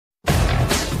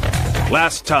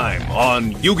Last time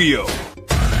on Yu-Gi-Oh!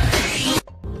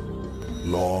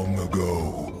 Long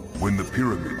ago, when the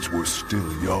pyramids were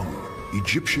still young,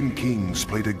 Egyptian kings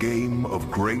played a game of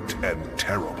great and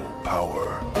terrible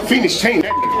power. Phoenix chain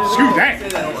that nigga. Screw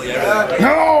that.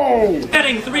 No!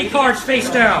 Adding 3 cards face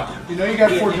down. You know you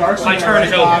got 4 darks. My turn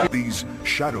is over. These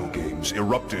shadow games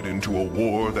erupted into a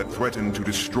war that threatened to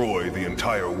destroy the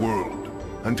entire world,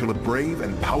 until a brave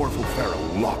and powerful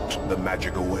pharaoh locked the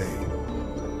magic away,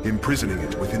 imprisoning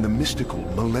it within the mystical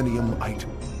Millennium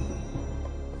Item.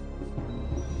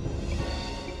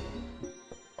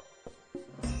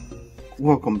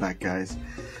 Welcome back, guys.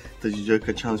 The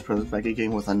Jujoka Challenge Brothers back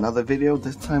again with another video.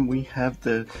 This time we have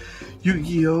the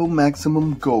Yu-Gi-Oh!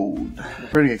 Maximum Gold.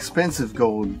 Pretty expensive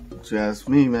gold, if you ask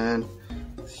me, man.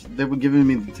 They were giving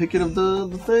me the ticket of the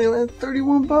thing at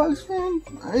 31 bucks, man.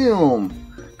 Damn.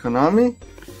 Konami,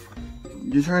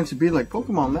 you're trying to be like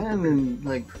Pokemon, man, and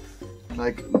like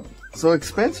so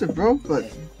expensive, bro. But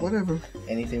whatever.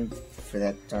 Anything for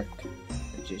that Dark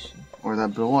Magician. Or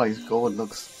that Blue Eyes Gold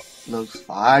looks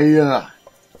fire.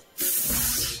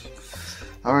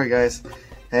 Alright, guys,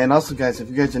 and also, guys, if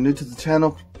you guys are new to the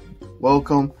channel,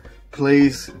 welcome.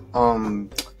 Please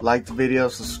like the video,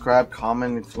 subscribe,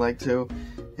 comment if you like to,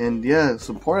 and yeah,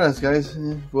 support us, guys.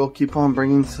 We'll keep on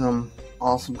bringing some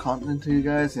awesome content to you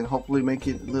guys, and hopefully make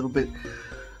it a little bit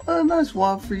nice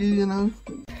walk for you, you know.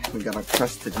 We got our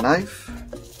trusted knife.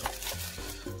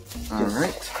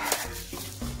 Alright,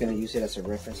 Gonna use it as a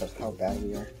reference of how bad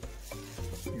we are.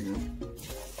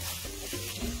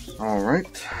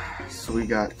 Alright, so we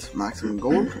got Maximum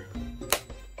Gold.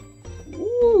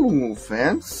 Ooh,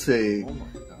 fancy. Oh my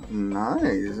god.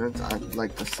 Nice. I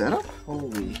like the setup.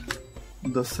 Holy.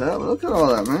 The setup. Look at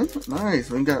all that, man. Nice.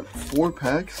 We got 4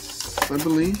 packs, I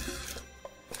believe.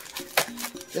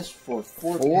 Just for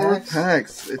 4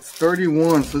 packs. It's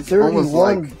 31, so it's almost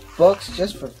like bucks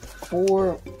just for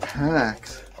 4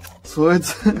 packs. So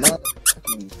it's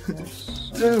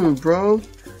dude, bro.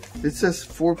 It says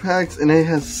 4 packs, and it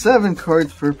has 7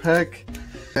 cards per pack.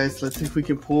 Guys, let's see if we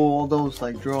can pull all those,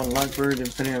 like Draw and Lockbird,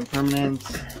 Infinity Impermanence,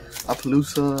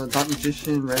 Appaloosa, Dark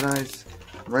Magician, Red Eyes.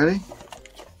 Ready?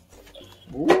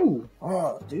 Ooh.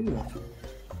 Oh, dude.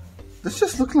 This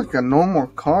just looks like a normal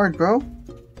card, bro.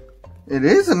 It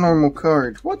is a normal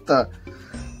card. What the?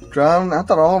 Drown? I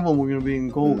thought all of them were going to be in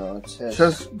gold. No, it says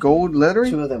just gold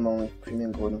lettering? 2 of them only.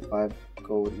 Premium gold and 5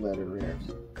 gold letter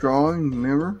rares. Drawing,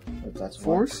 mirror, That's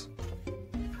force.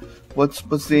 What's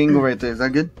the angle right there? Is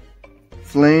that good?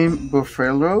 Flame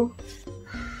Buffalo,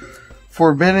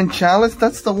 Forbidden Chalice.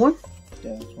 That's the one.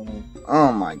 Yeah, that's one of them.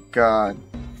 Oh my god.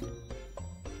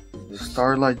 This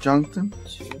Starlight Junction.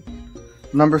 2,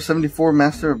 Number 74,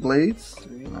 Master of Blades.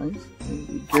 3. Nice.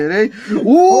 Get it?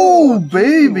 Ooh,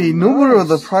 baby, Numero of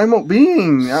the Primal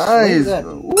Being. Nice.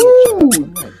 Ooh. Oh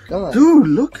my god. Dude,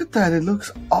 look at that. It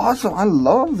looks awesome. I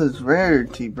love this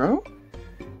rarity, bro.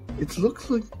 It looks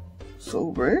like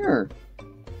so rare.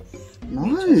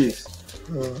 Nice.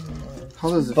 How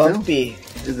does it Bumpy.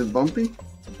 feel? Is it bumpy?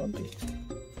 Bumpy.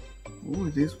 Ooh,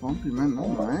 it is bumpy, man. Oh,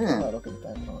 man. God, look at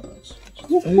that. Oh, that's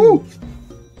Woo-hoo.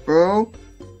 Bro,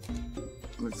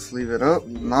 let's leave it up.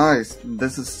 Nice.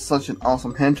 This is such an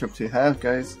awesome hand trip to have,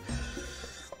 guys.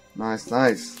 Nice,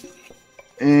 nice.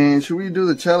 And should we do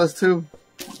the chalice too?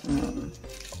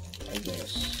 I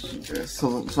guess. Okay,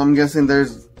 so I'm guessing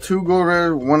there's 2 gold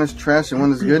rare, 1 is trash and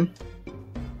 1 is good.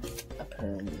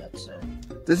 Apparently that's so.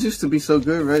 This used to be so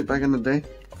good, right? Back in the day,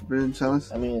 Forbidden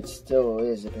Chalice. I mean, it still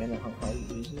is, depending on how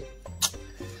you use it.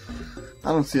 I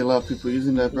don't see a lot of people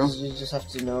using that, bro. You just have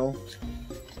to know.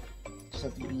 Just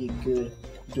have to be a good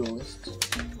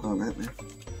duelist. Oh man, man.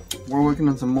 We're working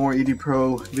on some more ED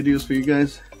Pro videos for you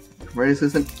guys. Ready,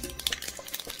 assistant?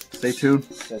 Stay tuned.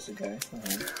 Says the guy.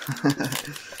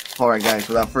 Alright, guys,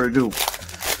 without further ado,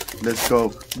 let's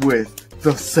go with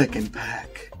the second pack.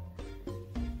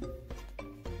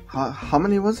 How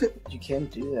many was it? You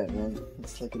can't do that, man.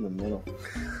 It's like in the middle.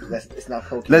 It's not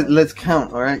Pokemon. Let's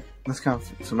count, alright? Let's count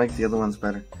to make the other ones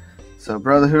better. So,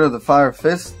 Brotherhood of the Fire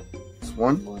Fist, it's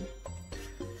 1.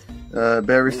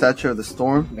 Barry Statue of the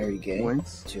Storm, Very gay.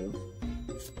 wins. 2.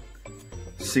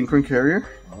 Synchron Carrier,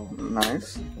 Oh,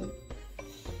 nice. okay.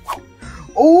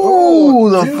 Oh,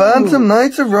 the dude. Phantom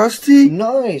Knights of Rusty.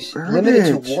 Nice. Birdage.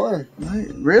 Limited to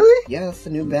 1. Really? Yeah, that's the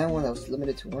new band one that was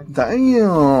limited to 1.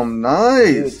 Damn, Dude,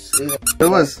 nice. see that?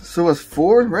 So it was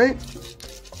 4, right?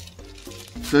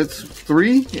 So it's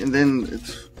 3, and then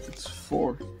it's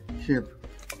 4. Here,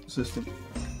 assistant,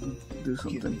 do Give me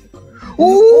something. the card.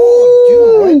 Ooh,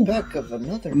 Dude, right back of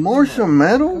another. Martial Oh my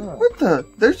Metal? God. What the?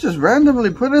 They're just randomly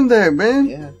put in there, man.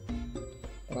 Yeah.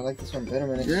 But like this one better,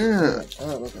 man. Yeah.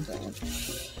 Oh, look at that one.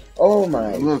 Oh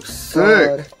my. It looks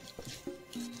sick. God.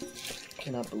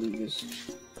 Cannot believe this.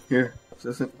 Here, is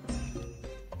this it?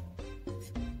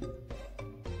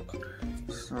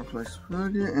 Starflex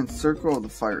Spaghetti and Circle of the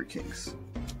Fire Kings.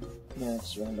 Yeah,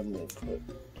 it's randomly put.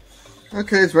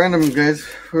 Okay, it's random, guys.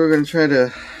 We're gonna try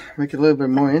to make it a little bit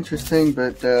more interesting,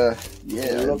 but yeah.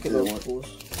 Look at those pools.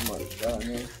 Oh my god,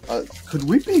 man. Could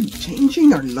we be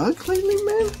changing our luck lately,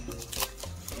 man?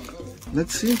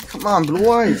 Let's see. Come on,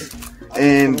 Blue Eyes.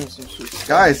 And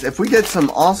guys, if we get some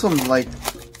awesome like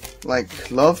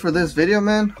love for this video,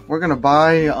 man, we're gonna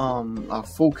buy a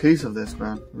full case of this,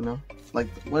 man. You know, like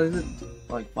what is it?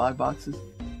 Like 5 boxes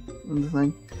in the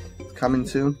thing. It's coming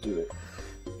soon. Do it.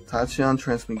 Tachyon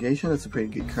Transmigration. That's a pretty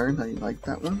good card. I like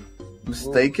that one.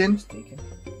 Mistaken.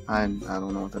 I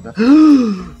don't know what that does.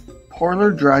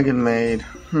 Parlor Dragon Maid.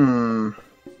 So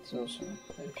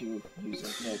if you use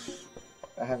that, like,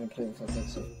 I haven't played with that,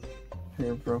 so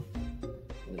Here, bro.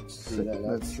 let's leave that up.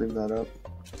 Let's leave that up.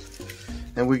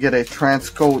 And we get a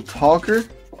Transcode Talker.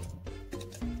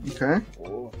 Okay.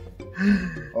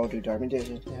 Oh, dude, Dark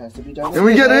Magician. It has to be Dark And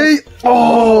we get a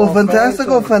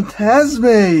Fantastical Phantasm.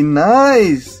 Phantasme.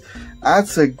 Nice.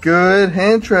 That's a good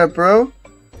hand trap, bro.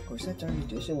 Where's that Dark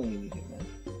Magician when you need it, man?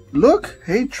 Look,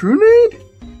 hey, Trunade.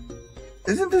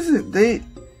 Isn't this they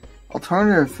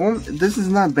alternative form? This is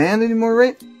not banned anymore,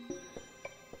 right?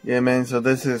 Yeah, man. So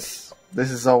this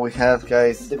is all we have,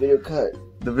 guys. The video cut.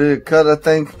 The video cut, I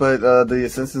think, but the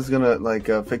assistant's gonna like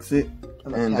fix it.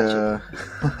 And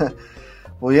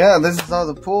well, yeah, this is all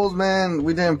the pulls, man.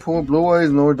 We didn't pull Blue Eyes,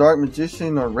 nor Dark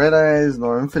Magician, nor Red Eyes,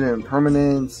 nor Infinite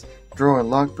Impermanence, Draw and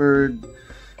Lockbird,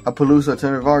 a Palooza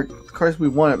Alternative Art. Of course, we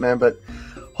want it, man, but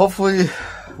hopefully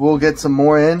we'll get some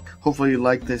more in. Hopefully you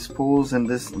like this pulls and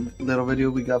this little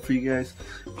video we got for you guys.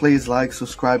 Please like,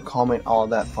 subscribe, comment, all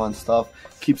that fun stuff.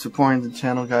 Keep supporting the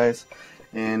channel, guys.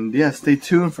 And yeah, stay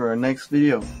tuned for our next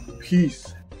video.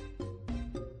 Peace.